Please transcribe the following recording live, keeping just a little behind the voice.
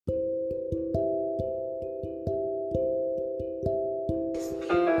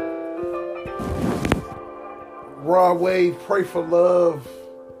Rod Wave, Pray for Love.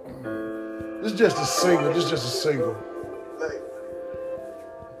 This is just a single. This is just a single. Like,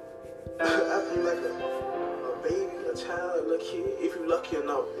 after you like a baby, a child, a little kid, if you lucky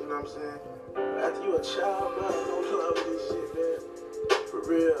enough, you know what I'm saying? After you a child, man, don't love this shit, man. For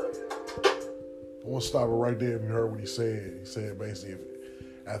real. I want to stop it right there. If you heard what he said. He said basically, if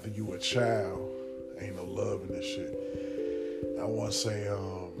after you a child, ain't no love in this shit. I want to say,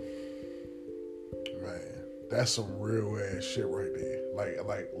 man, that's some real ass shit right there. Like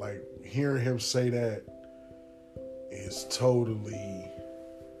hearing him say that is totally.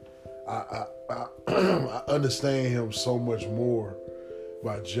 I understand him so much more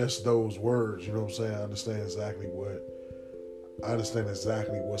by just those words. You know what I'm saying? I understand exactly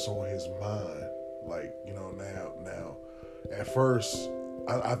what's on his mind. Like, you know, now, at first,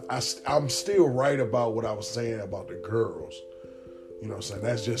 I'm still right about what I was saying about the girls. You know what I'm saying?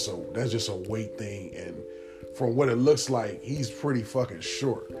 That's just a weight thing, and from what it looks like, he's pretty fucking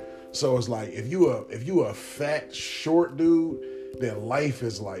short. So it's like if you a fat short dude, then life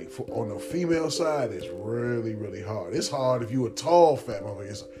is like on the female side, it's really really hard. It's hard if you a tall fat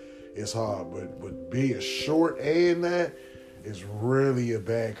motherfucker. It's hard, but being short and that is really a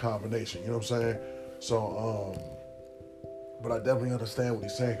bad combination. You know what I'm saying? So but I definitely understand what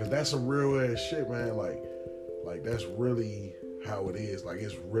he's saying, because that's some real ass shit, man. Like that's really how it is. Like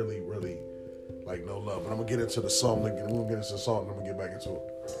it's really really like no love. But I'm gonna get into the song. We're gonna get into the song, and I'm gonna get back into it.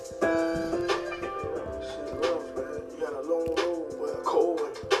 Shit rough, man. You got a long road, but cold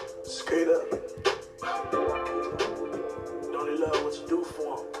and straight up. You only love what you do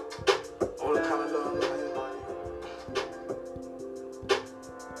for them. Only kind of love, man.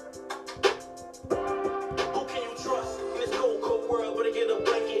 Who can you trust in this cold, cold world where they get a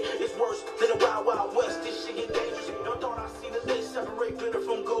blanket? It's worse than the wild, wild west. This shit get dangerous. Y'all thought I see the day separate glitter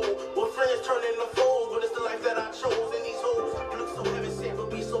from gold. Well, friends turn into foes, but it's the life that I chose. In these holes, you look so heaven sent, but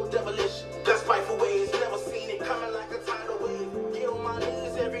be so devilish. Got spiteful ways, never seen it coming like a tidal wave. Get on my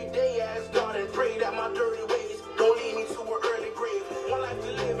knees every day, ask God and pray that my dirty ways don't lead me to an early grave. One life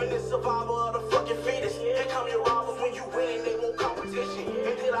to live in this survival of the fucking fittest. Here come your rivals when you win, they want competition.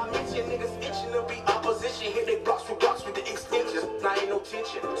 And did I mention niggas itching to be opposition? Hit they blocks with the extensions. Now ain't no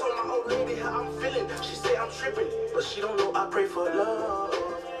tension. Told my old lady how I'm feeling. She say I'm tripping, but she don't know I pray for love.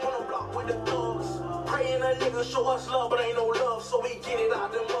 On the block with the thugs, praying a nigga show us love, but ain't no love, so we get it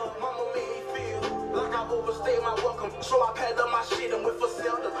out the mud. Mama made me feel like I've overstayed my welcome, so I packed up my shit and went for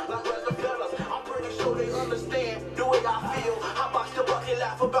seldom. Like where's the fellas? I'm pretty sure they understand the way I feel. I box the bucket,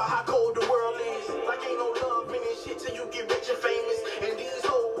 laugh about how cold the world is. Like ain't no love in this shit till you get rich and famous. And these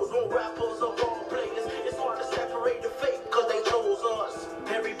hoes want rappers of all players. It's hard to separate the fake, cause they chose us.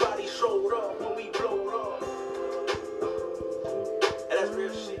 Everybody showed up when we blowed up. And that's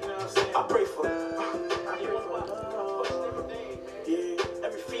real shit, you know what I'm saying? I pray for everything, yeah.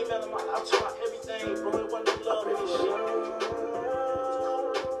 Every female in my life, I'm talking about everything, bro. It wasn't no love in this shit.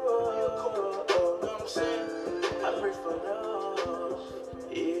 Cold, you know what I'm saying? I pray for love,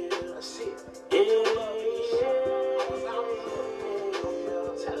 yeah, that's it. Yeah,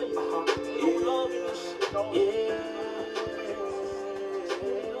 I'm telling you, no love in this shit, yeah.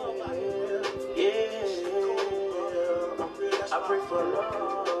 I pray for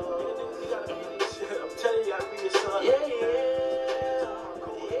love. I'm telling you, I be your son. Yeah.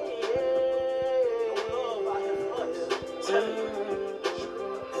 No love out here for us. I'm telling you.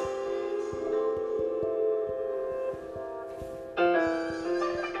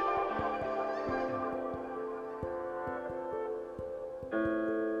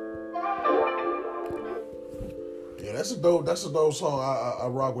 Yeah, that's a dope song. I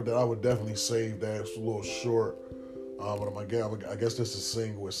rock with that. I would definitely save that. It's a little short. But I guess this is a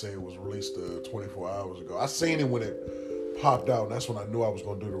single. It said it was released 24 hours ago. I seen it when it popped out, and that's when I knew I was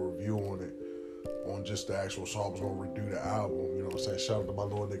going to do the review on it, on just the actual song. I was going to redo the album. You know what I'm saying? Shout out to my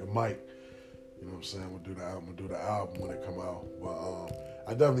little nigga Mike. You know what I'm saying? We'll do the album when it come out. But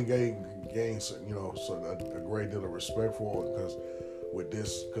I definitely gained a great deal of respect for it,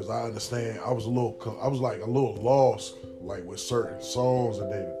 because I understand I was a little lost, like with certain songs,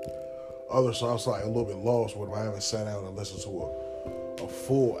 and then other songs like a little bit lost with them. I haven't sat down and listened to a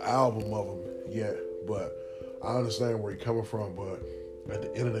full album of them yet, but I understand where he's coming from. But at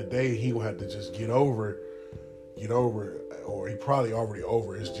the end of the day, he will have to just get over it, or he probably already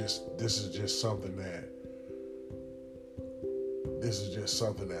over it. This is just something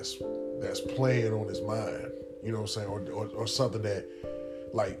that's playing on his mind. You know what I'm saying, or something that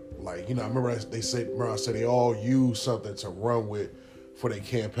like you know. I remember I said they all use something to run with for their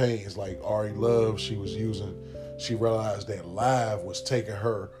campaigns. Like Ari Love, she realized that Live was taking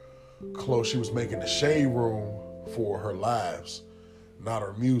her close. She was making the Shade Room for her lives, not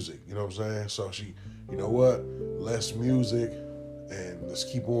her music. You know what I'm saying? So she, you know what? Less music, and let's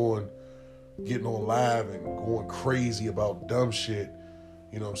keep on getting on live and going crazy about dumb shit.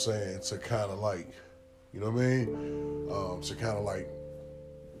 You know what I'm saying? To kind of like, you know what I mean? To kind of like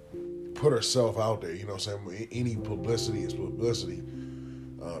put herself out there. You know what I'm saying? Any publicity is publicity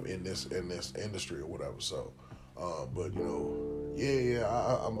in this industry or whatever. So, but you know, yeah,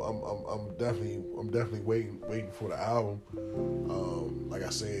 I'm definitely waiting for the album. Like I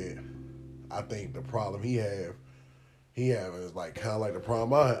said, I think the problem he having is like kind of like the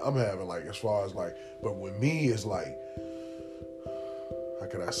problem I'm having, like as far as like, but with me it's like, how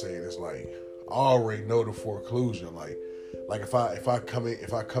can I say it? It's like I already know the foreclusion. Like if I come in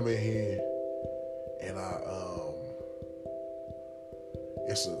here and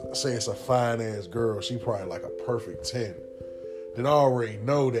it's a fine ass girl, she probably like a perfect 10. Then I already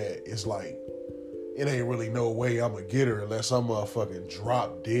know that it's like it ain't really no way I'm gonna get her unless I'm motherfucking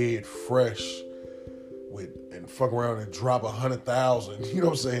drop dead fresh and fuck around and drop 100,000, you know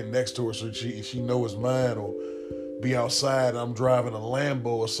what I'm saying, next to her, so she know it's mine, or be outside, I'm driving a Lambo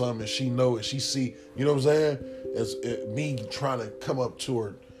or something, and she know it, she see, you know what I'm saying? Me trying to come up to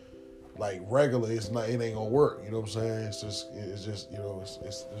her like regular, it ain't gonna work, you know what I'm saying? It's just you know, it's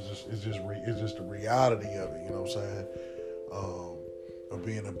just the reality of it, you know what I'm saying? Of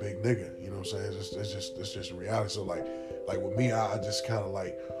being a big nigga, you know what I'm saying? It's just reality. So like with me, I just kind of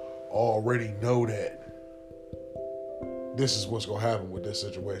like already know that this is what's gonna happen with this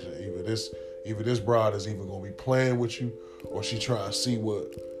situation. Either this broad is even gonna be playing with you, or she trying to see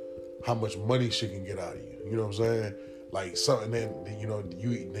how much money she can get out of you. You know what I'm saying? Like something that, you know,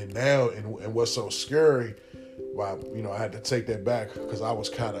 then now, and what's so scary, why, you know, I had to take that back because I was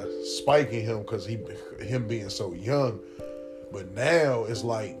kind of spiking him because him being so young. But now it's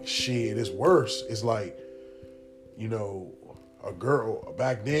like, shit, it's worse. It's like, you know, a girl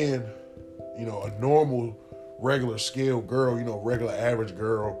back then, you know, a normal, regular scale girl, you know, regular average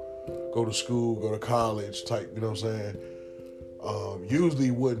girl, go to school, go to college type, you know what I'm saying? Usually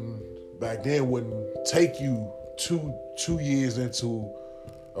wouldn't take you two years into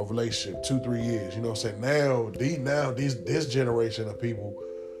a relationship, 2-3 years, you know what I'm saying? Now this generation of people,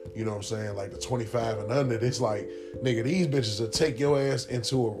 you know what I'm saying, like the 25 and under, it's like, nigga, these bitches will take your ass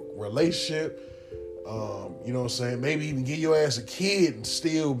into a relationship, you know what I'm saying, maybe even give your ass a kid and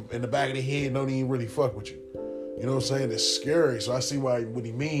still in the back of the head don't even really fuck with you. You know what I'm saying? It's scary. So I see what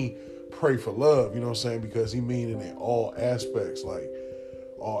he mean, pray for love, you know what I'm saying? Because he mean it in all aspects, like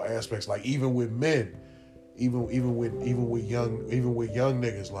even with men, even with young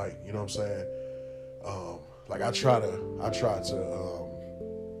niggas, like, you know what I'm saying? Like I try to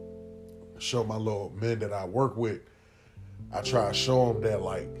show my little men that I work with, I try to show them that,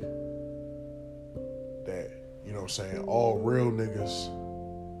 like, that, you know what I'm saying, all real niggas,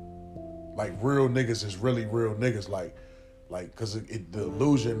 like real niggas is really real niggas, like, cause the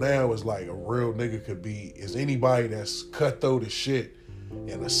illusion now is like a real nigga is anybody that's cutthroat as shit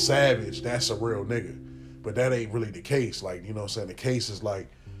and a savage, that's a real nigga. But that ain't really the case. Like, you know what I'm saying? The case is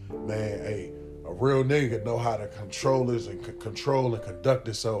like, man, hey, a real nigga know how to control and conduct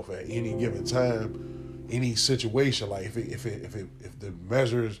itself at any given time, any situation. Like if the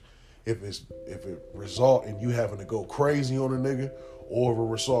measures, if it result in you having to go crazy on a nigga, or if it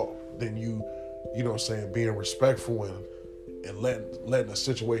result then you know what I'm saying, being respectful and letting a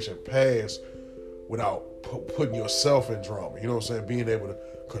situation pass without putting yourself in drama. You know what I'm saying? Being able to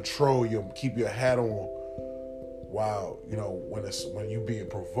control keep your hat on while, you know, when you being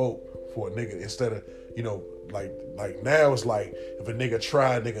provoked for a nigga, instead of, you know, like now it's like, if a nigga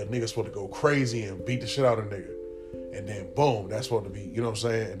nigga's supposed to go crazy and beat the shit out of a nigga, and then boom, that's supposed to be, you know what I'm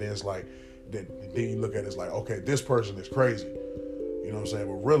saying? And then it's like, then you look at it, it's like, okay, this person is crazy, you know what I'm saying?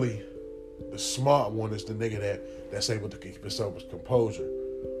 But really, the smart one is the nigga that's able to keep himself with composure,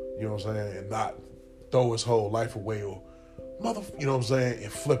 you know what I'm saying? And not throw his whole life away, or you know what I'm saying,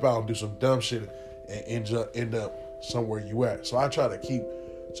 and flip out and do some dumb shit and end up somewhere you at. So I try to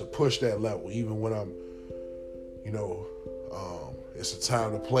push that level, even when I'm, you know, it's a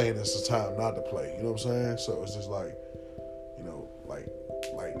time to play and it's a time not to play. You know what I'm saying? So it's just like, you know, like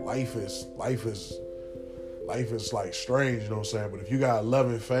life is like strange, you know what I'm saying? But if you got a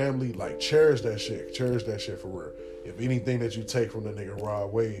loving family, like cherish that shit for real. If anything that you take from the nigga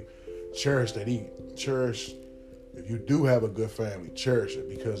Rod Wave, cherish that. If you do have a good family, cherish it,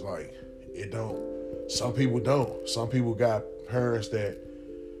 because like some people don't. Some people got parents that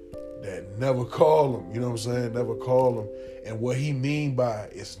never call them, you know what I'm saying? Never call them. And what he mean by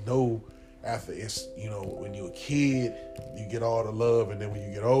it's after it's, you know, when you're a kid, you get all the love, and then when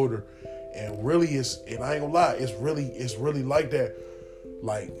you get older, And really, and I ain't gonna lie, it's really like that.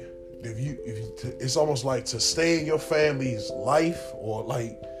 Like, it's almost like to stay in your family's life, or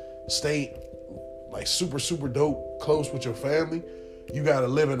like stay like super, super dope close with your family, you gotta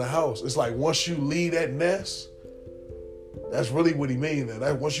live in the house. It's like once you leave that nest, that's really what he means.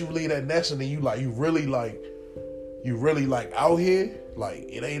 That once you leave that nest and then you really out here, like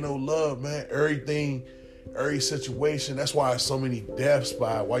it ain't no love, man. Every situation. That's why so many deaths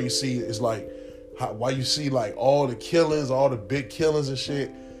by why you see it's like why you see like all the killings, all the big killings and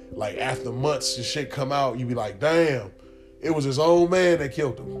shit. Like after months the shit come out, you be like, damn, it was his own man that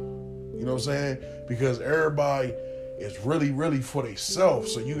killed him. You know what I'm saying? Because everybody is really, really for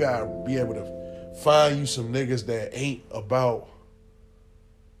themselves. So you gotta be able to find you some niggas that ain't about.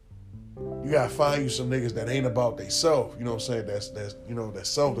 You gotta find you some niggas that ain't about themselves. You know what I'm saying? That's that's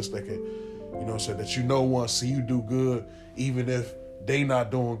selfless. That can, you know what I'm saying, that want to see you do good, even if they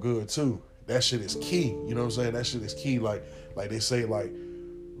not doing good too. That shit is key. You know what I'm saying? That shit is key. Like they say, like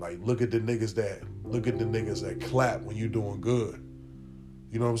look at the niggas that clap when you doing good.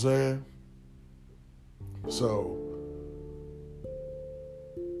 You know what I'm saying? So,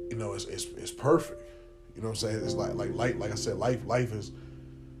 you know, it's perfect. You know what I'm saying? It's like I said, life is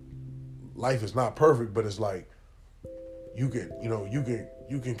not perfect, but it's like you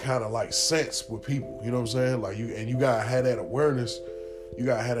can kind of like sense with people. You know what I'm saying? Like you gotta have that awareness. You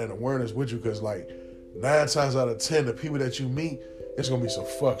gotta have that awareness with you, because like 9 times out of 10, the people that you meet, it's gonna be some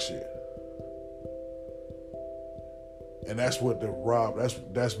fuck shit. And that's what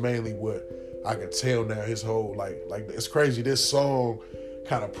that's mainly what I can tell now. His whole like it's crazy. This song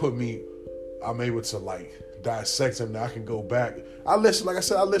kind of put me. I'm able to like dissect him. Now I can go back. I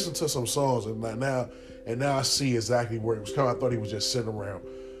listened to some songs, and now I see exactly where he was coming. I thought he was just sitting around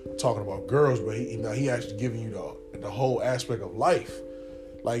talking about girls, but he actually giving you the whole aspect of life.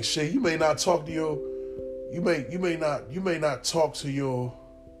 Like shit, you may not talk to your. You may not talk to your.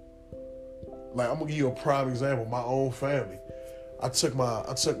 Like, I'm gonna give you a prime example. My own family. I took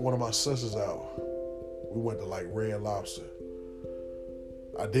one of my sisters out. We went to like Red Lobster.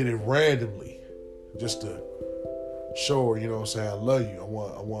 I did it randomly, just to show her, you know what I'm saying, I love you. I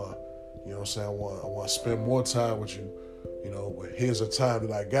want, you know what I'm saying, I want to spend more time with you. You know, but here's a time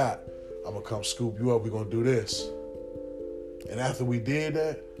that I got. I'm gonna come scoop you up. We're gonna do this. And after we did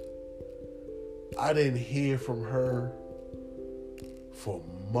that, I didn't hear from her for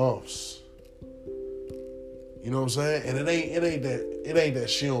months. You know what I'm saying? And it ain't that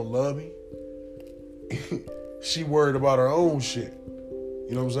she don't love me. She worried about her own shit.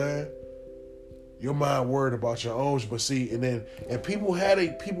 You know what I'm saying? Your mind worried about your own shit. But see, and people had the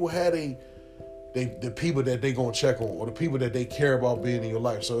people that they gonna check on, or the people that they care about being in your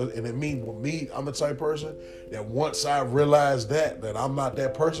life. So, and it means with me, I'm the type of person that once I realize that I'm not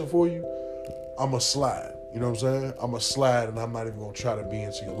that person for you, I'ma slide. You know what I'm saying? I'ma slide, and I'm not even gonna try to be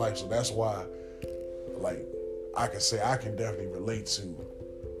into your life. So that's why, like, I can say I can definitely relate to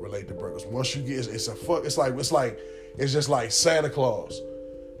burgers. Once you get, it's just like Santa Claus.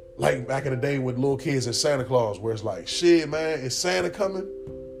 Like back in the day with little kids and Santa Claus, where it's like, shit, man, is Santa coming?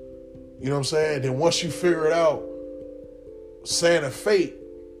 You know what I'm saying? Then once you figure it out, Santa fate,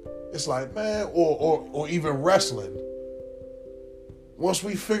 it's like, man, or even wrestling. Once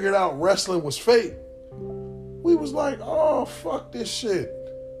we figured out wrestling was fake, we was like, oh, fuck this shit.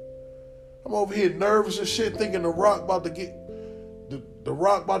 I'm over here nervous and shit, thinking the Rock about to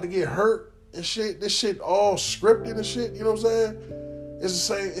get hurt and shit. This shit all scripted and shit. You know what I'm saying? It's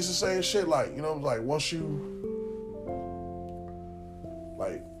the same shit. Like, you know, like once you,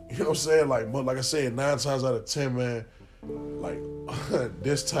 like, you know what I'm saying? Like I said, 9 times out of 10, man, like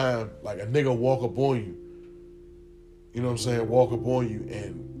this time, like a nigga walk up on you. You know what I'm saying? Walk up on you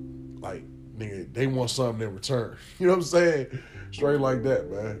and like, nigga, they want something in return. You know what I'm saying? Straight like that,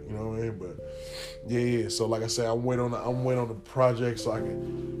 man. You know what I mean? But yeah. So like I said, I'm waiting on the project so I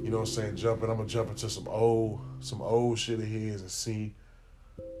can, you know what I'm saying, I'm gonna jump into some old shit of his and see,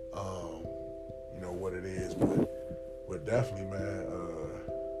 you know what it is. But definitely, man,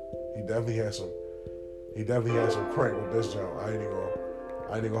 he definitely had some crank with this joint. I ain't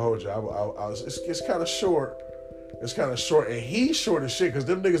gonna hold you. It's kind of short. It's kind of short, and he's short as shit because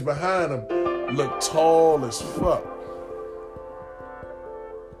them niggas behind him look tall as fuck.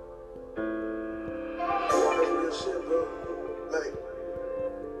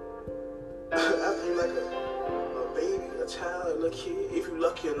 Kid, if you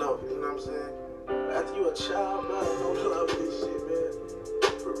lucky enough, you know what I'm saying? After you a child, bro, don't love this shit, man.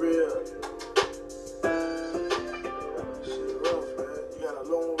 For real. Shit rough, man. You got a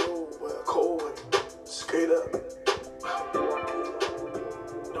long road, but a cold one. Straight up.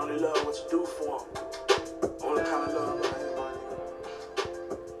 Don't love what you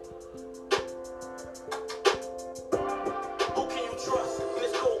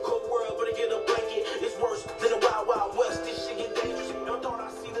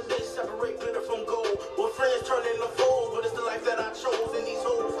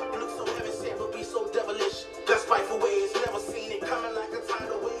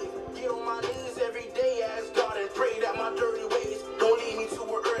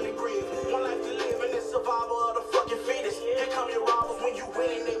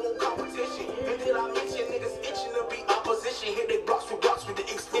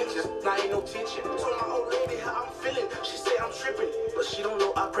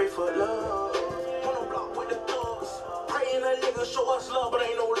so I pray for love. On the block with the thugs, praying a nigga show us love, but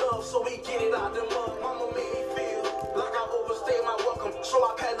ain't no